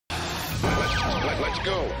Let's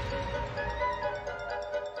go.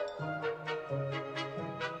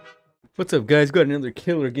 What's up, guys? Got another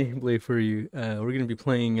killer gameplay for you. We're gonna be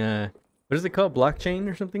playing what is it called? Blockchain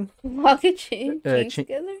or something? Blockchain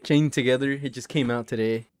together? Chain Together. It just came out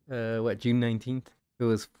today. June 19th. It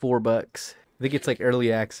was $4. I think it's like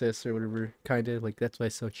early access or whatever, kinda. Like that's why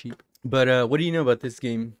it's so cheap. But what do you know about this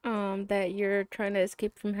game? That you're trying to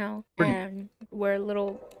escape from hell, and we're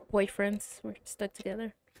little boyfriends. We're stuck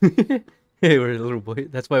together. Hey, we're a little boy.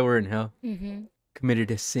 That's why we're in hell. Mm-hmm. Committed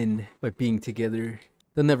a sin by being together.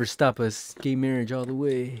 They'll never stop us. Gay marriage all the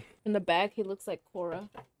way. In the back, he looks like Korra.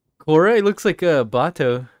 Korra? He looks like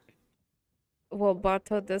Bato. Well,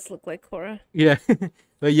 Bato does look like Korra. Yeah.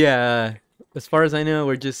 But yeah, as far as I know,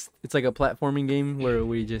 it's like a platforming game where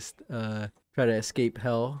we just try to escape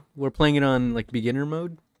hell. We're playing it on like beginner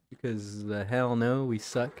mode because hell no, we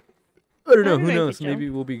suck. I don't know, who knows? Maybe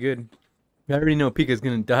we'll be good. I already know Pika's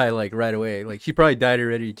gonna die like right away. Like she probably died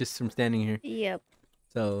already just from standing here. Yep.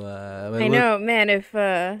 So I know, man. If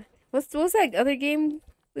what's that other game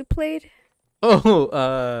we played?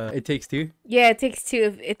 Oh, It Takes Two. Yeah, It Takes Two.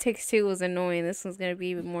 If It Takes Two was annoying, this one's gonna be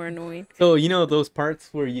even more annoying. So you know those parts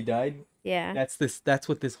where you died? Yeah. That's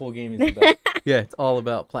what this whole game is about. Yeah, it's all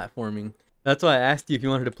about platforming. That's why I asked you if you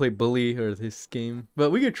wanted to play Bully or this game. But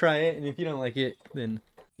we could try it, and if you don't like it, then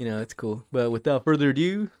you know it's cool. But without further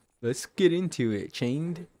ado, let's get into it.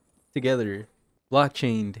 Chained Together,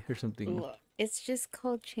 blockchained or something. It's just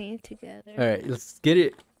called Chained Together. All right, let's get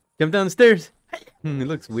it. Jump down the stairs. It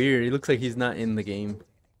looks weird. It looks like he's not in the game.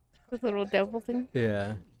 The little devil thing.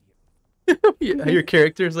 Yeah. Your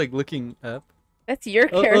character's like looking up. That's your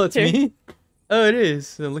character. Oh, it's me? Oh, it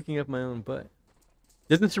is. I'm looking up my own butt.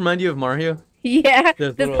 Doesn't this remind you of Mario? Yeah,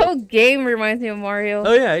 this whole game reminds me of Mario.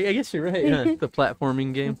 Oh, yeah, I guess you're right. Huh? The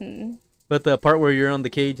platforming game. Mm-hmm. But the part where you're on the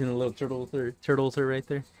cage and the little turtles are right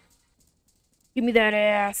there. Give me that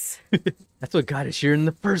ass. That's what got us here in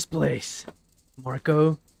the first place.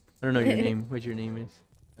 Marco. I don't know your name. What your name is.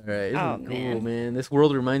 All right, this is cool, man. This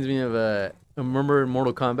world reminds me of remember in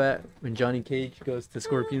Mortal Kombat when Johnny Cage goes to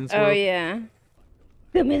Scorpion's world? Oh, yeah.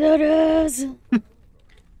 Give me that ass.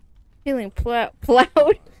 Feeling plowed.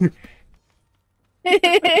 You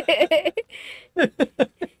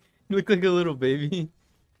look like a little baby.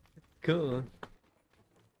 Cool.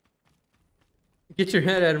 Get your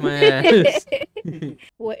head out of my ass.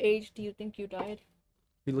 What age do you think you died?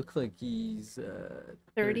 He looks like he's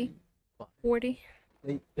 30? 40?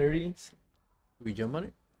 Late 30s. Do we jump on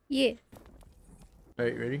it? Yeah.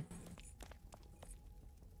 Alright, ready?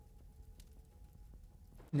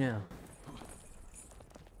 Now.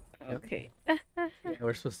 Okay. Yeah,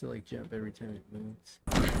 we're supposed to like jump every time it moves.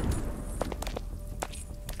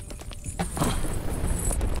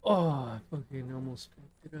 Oh, I fucking almost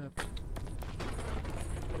picked it up.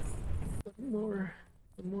 One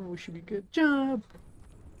more, we should be good. Jump!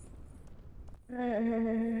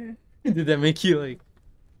 Did that make you like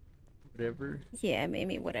whatever? Yeah,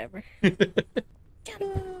 maybe whatever.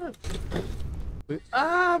 Jump!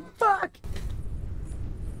 Ah, fuck!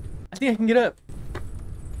 I think I can get up.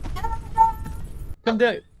 Come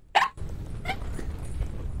down.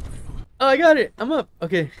 Oh, I got it. I'm up.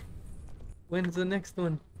 Okay. When's the next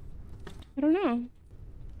one? I don't know.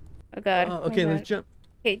 Oh, God. Oh, okay, let's jump.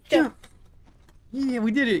 Okay, jump. Yeah,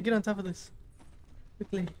 we did it. Get on top of this.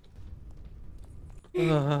 Quickly.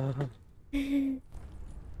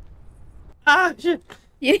 Ah, shit.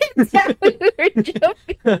 You didn't tell me we were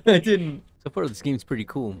jumping. I didn't. So far, this game's pretty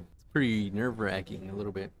cool. It's pretty nerve-wracking a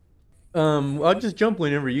little bit. I'll just jump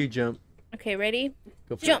whenever you jump. Okay, ready?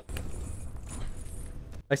 Go for jump. it.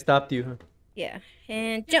 I stopped you, huh? Yeah,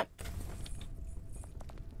 and jump.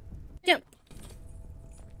 Jump.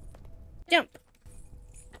 Jump.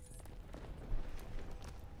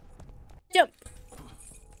 Jump.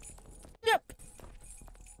 Jump.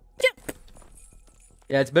 Jump.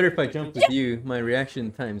 Yeah, it's better if I jump with you. My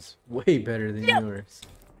reaction time's way better than yours.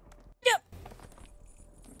 Jump.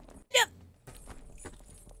 Jump.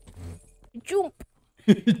 Jump.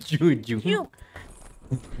 Jump. Jump.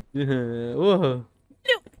 Whoa.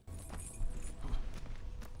 Jump.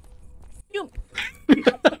 Jump.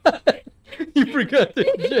 You forgot to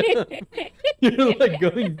jump. You're like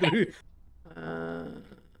going through.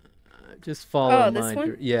 Just follow Oh, this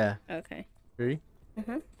one? Yeah. Okay. Ready?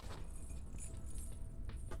 Uh-huh.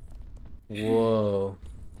 Whoa.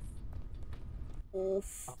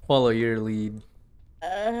 Oof. I'll follow your lead.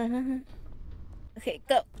 Okay,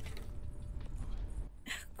 go.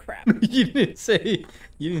 Crap. You didn't say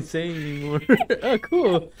anything more. Oh,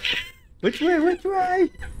 cool. Which way?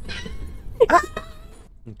 Ah!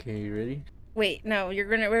 Okay, you ready? Wait, no, we're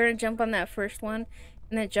gonna jump on that first one,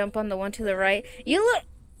 and then jump on the one to the right. You look.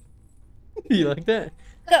 You like that?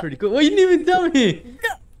 Go. Pretty cool. Well, you didn't even tell me. Go.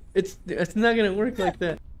 It's not gonna work like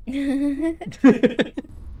that.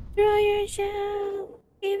 Throw yourself.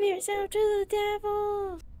 Give yourself to the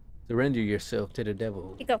devil. Surrender yourself to the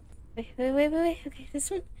devil. You go. Wait. Okay,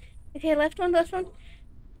 this one. Okay, left one.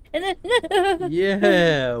 And then.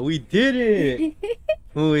 Yeah, we did it.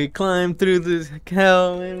 We climbed through this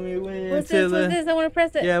hell and we went What's to this? What's this? I want to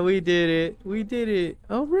press it. Yeah, we did it. We did it.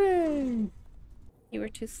 Hooray! You were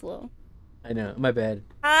too slow. I know. My bad.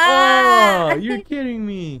 Ah! Oh, you're kidding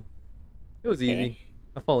me. It was easy.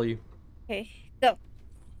 I'll follow you. Okay, go.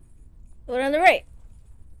 One on the right.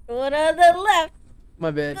 One on the left.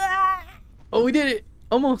 My bad. Ah! Oh, we did it.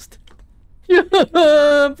 Almost. Yeah,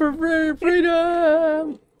 for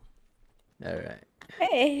freedom. All right.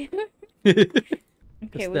 Hey.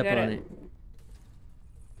 Okay, we Step got on it. it.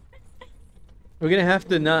 We're gonna have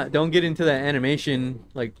to don't get into that animation.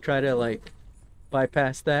 Like, try to like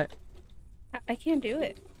bypass that. I can't do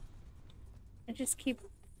it. I just keep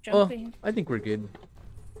Oh, jumping. I think we're good.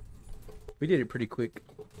 We did it pretty quick.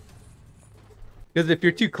 Because if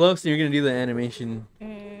you're too close, then you're gonna do the animation.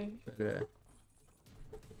 But,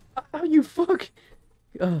 oh, you fuck!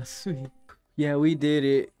 Oh, sweet. Yeah, we did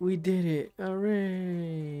it. We did it.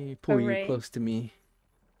 Hooray! Pull Hooray. you close to me.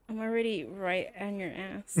 I'm already right on your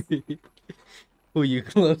ass. Pull you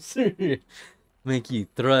closer. Make you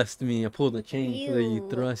thrust me. I pull the chain so that you Ew.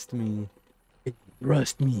 thrust me.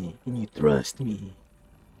 Thrust me. And you thrust me.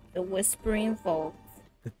 The whispering vault.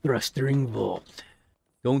 The thrustering vault.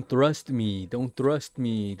 Don't thrust me. Don't thrust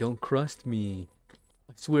me. Don't crust me.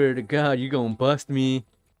 I swear to God, you're gonna bust me.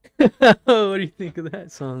 What do you think of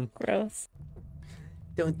that song? Gross.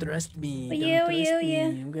 Don't thrust me. Well, Don't you, thrust me. you.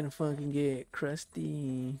 I'm gonna fucking get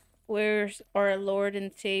crusty. Where's our Lord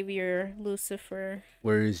and Savior, Lucifer?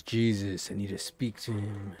 Where is Jesus? I need to speak to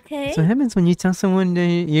him. Okay. That's what happens when you tell someone that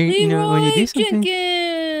you know when you do something.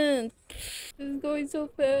 Jenkins! This is going so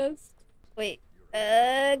fast. Wait.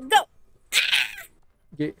 Go!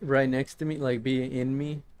 Get right next to me, like be in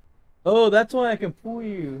me. Oh, that's why I can pull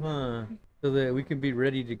you, huh? So that we can be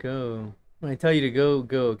ready to go. When I tell you to go,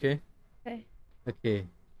 go, okay? Okay. Okay.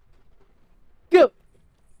 Go!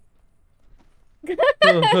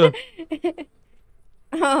 Oh,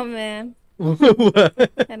 Oh, man.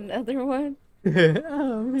 what? Another one?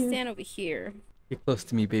 Oh, man. Stand over here. Get close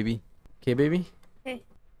to me, baby. Okay, baby? Okay.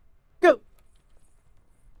 Go!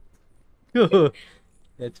 Go!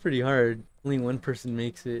 That's pretty hard. Only one person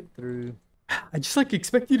makes it through. I just like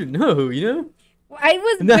expect you to know, you know? I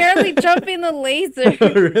was barely jumping the laser.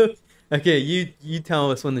 Really? Okay, you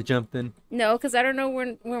tell us when to jump then. No, because I don't know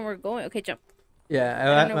when we're going. Okay, jump. Yeah,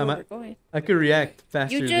 I don't know where we're going. I could react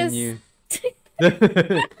faster than you.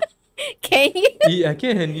 Can you? Yeah, I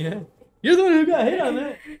can, yeah. You're the one who got hit on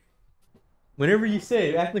that. Whenever you say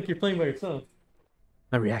it, act like you're playing by yourself.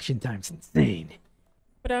 My reaction time's insane.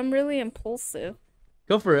 But I'm really impulsive.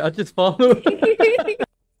 Go for it. I'll just follow.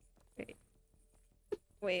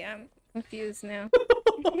 Wait, I'm confused now.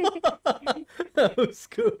 That was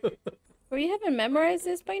cool. Well, you haven't memorized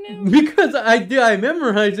this by now? Because I did. I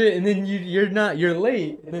memorize it, and then you're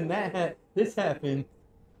late, and then this happened,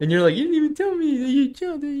 and you're like, you didn't even tell me that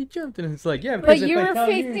you jumped, and it's like, yeah, because But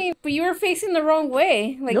you were facing the wrong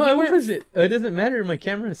way. Like no, you I weren't. wasn't. It doesn't matter. My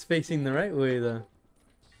camera's facing the right way, though.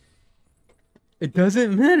 It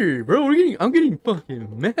doesn't matter, bro. I'm getting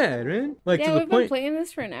fucking mad, man. Like Yeah, to the we've been point, playing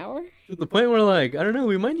this for an hour. to the point where like, I don't know,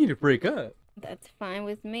 we might need to break up. That's fine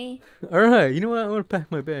with me. All right, you know what? I want to pack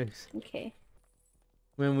my bags. Okay.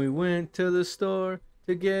 When we went to the store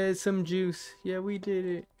to get some juice, yeah, we did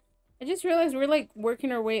it. I just realized we're like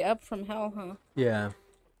working our way up from hell, huh? Yeah.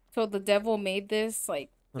 So the devil made this like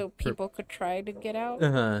so people could try to get out.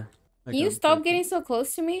 Uh-huh. Can you stop getting so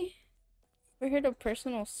close to me? We're here to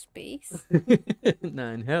personal space.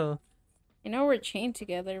 Not in hell. I know we're chained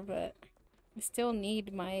together, but I still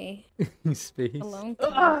need my Space. alone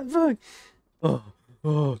Ah, time. fuck.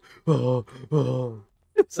 Oh.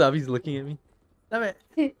 Sabi's looking at me. Stop it.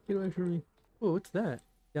 Get away from me. Oh, what's that?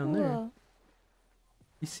 Down there. Whoa.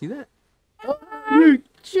 You see that? Oh, you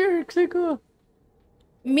jerksicle.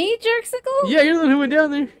 Me, Jerksicle? Yeah, you're the one who went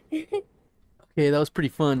down there. Okay, that was pretty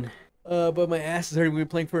fun. But my ass is hurting. We've been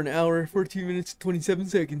playing for an hour, 14 minutes, 27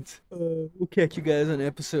 seconds. We'll catch you guys on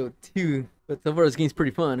episode 2. But so far, this game's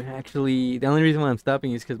pretty fun. Actually, the only reason why I'm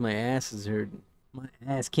stopping is because my ass is hurting. My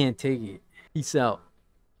ass can't take it. Peace out.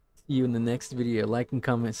 See you in the next video. Like and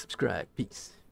comment, subscribe. Peace.